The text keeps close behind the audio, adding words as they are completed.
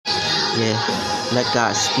Yeah, let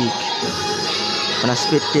God speak. When I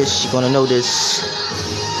spit this, you're gonna know this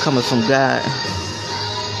coming from God.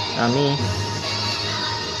 I mean,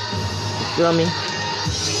 you feel me?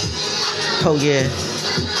 Oh yeah.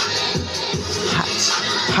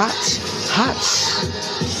 Hot.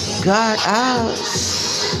 God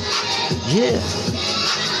eyes. Yeah.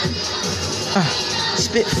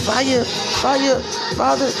 Spit fire, Father.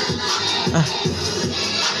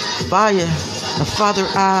 Fire and Father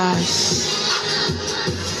eyes.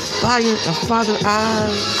 Fire and Father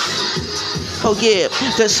eyes. Oh yeah,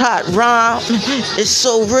 this hot rhyme is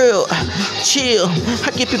so real. Chill,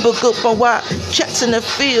 I get people good for wild cats in the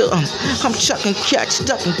field. I'm chucking cats,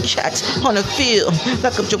 ducking cats on the field.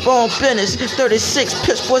 Like I'm Jerome Bennis, 36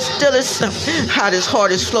 piss boy stillest. Hottest,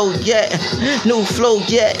 hardest flow yet. New flow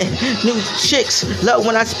yet. New chicks love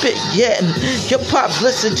when I spit yet. Your pops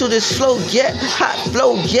listen to this flow yet. Hot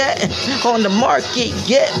flow yet. On the market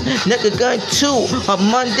yet. Nigga gun 2 on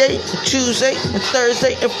Monday, Tuesday, and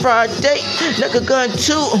Thursday, and Friday. Nigga gun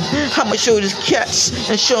 2. I'ma show these cats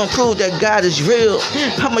and show and prove that God is real.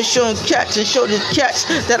 I'ma show them cats and show these cats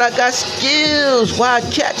that I got skills.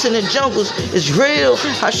 Wild cats in the jungles is real.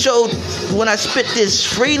 I showed when I spit this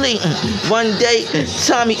freely. One day,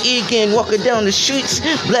 Tommy Egan walking down the streets,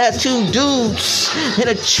 blast 2 dudes in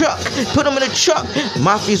a truck. Put them in a truck.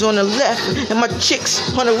 Mafia's on the left and my chicks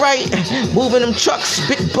on the right. Moving them trucks,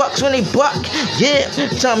 big bucks when they buck. Yeah,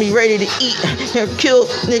 Tommy ready to eat and kill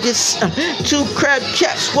niggas. 2 crab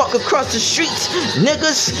cats walk across the streets,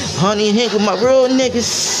 niggas. Honey hang with my real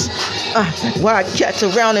niggas. Wild cats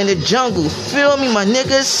around in the jungle. Feel me, my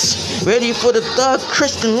niggas? Ready for the thug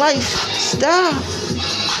Christian lifestyle.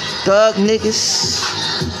 Thug niggas.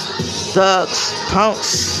 Thugs,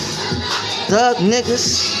 punks. Thug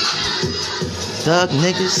niggas. Thug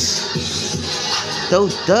niggas.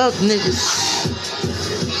 Those thug niggas.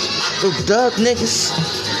 Those thug niggas.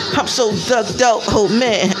 I'm so dugged out, oh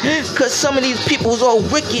man, cause some of these people's all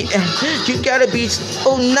wicked. You gotta be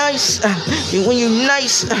so nice. And when you're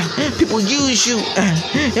nice, people use you.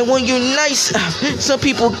 And when you're nice, some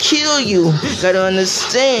people kill you. Gotta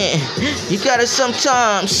understand. You gotta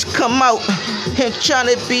sometimes come out and try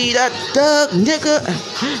to be that thug nigga.